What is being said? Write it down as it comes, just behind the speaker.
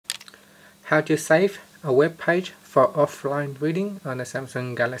how to save a web page for offline reading on a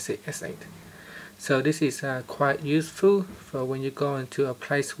Samsung Galaxy S8. So this is quite useful for when you go into a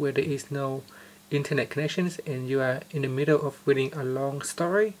place where there is no internet connections and you are in the middle of reading a long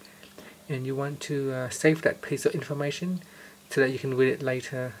story and you want to save that piece of information so that you can read it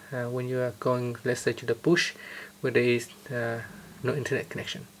later when you are going, let's say, to the bush where there is no internet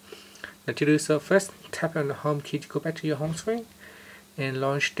connection. Now to do so, first tap on the home key to go back to your home screen and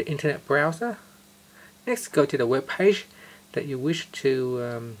launch the internet browser. Next, go to the web page that you wish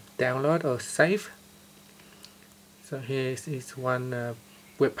to download or save. So here is one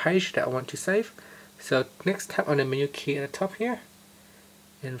web page that I want to save. So next, tap on the menu key at the top here,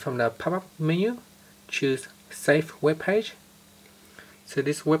 and from the pop-up menu choose Save Web Page. So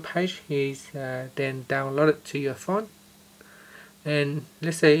this web page is then downloaded to your phone, and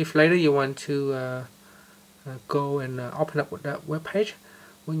let's say if later you want to go and open up with that web page,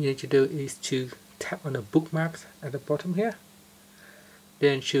 what you need to do is to tap on the bookmarks at the bottom here,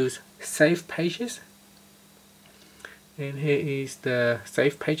 then choose Save Pages, and here is the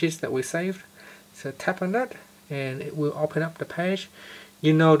save pages that we saved. So tap on that and it will open up the page.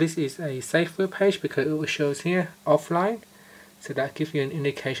 You know this is a safe web page because it shows here offline, so that gives you an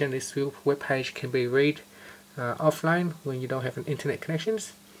indication this web page can be read offline when you don't have an internet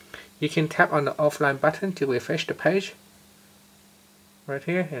connections. You can tap on the offline button to refresh the page right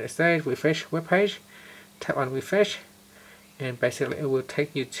here, and it says refresh web page. Tap on refresh and basically it will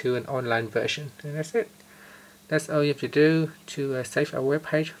take you to an online version, and that's it. That's all you have to do to save a web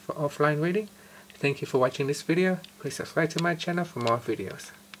page for offline reading. Thank you for watching this video. Please subscribe to my channel for more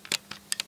videos.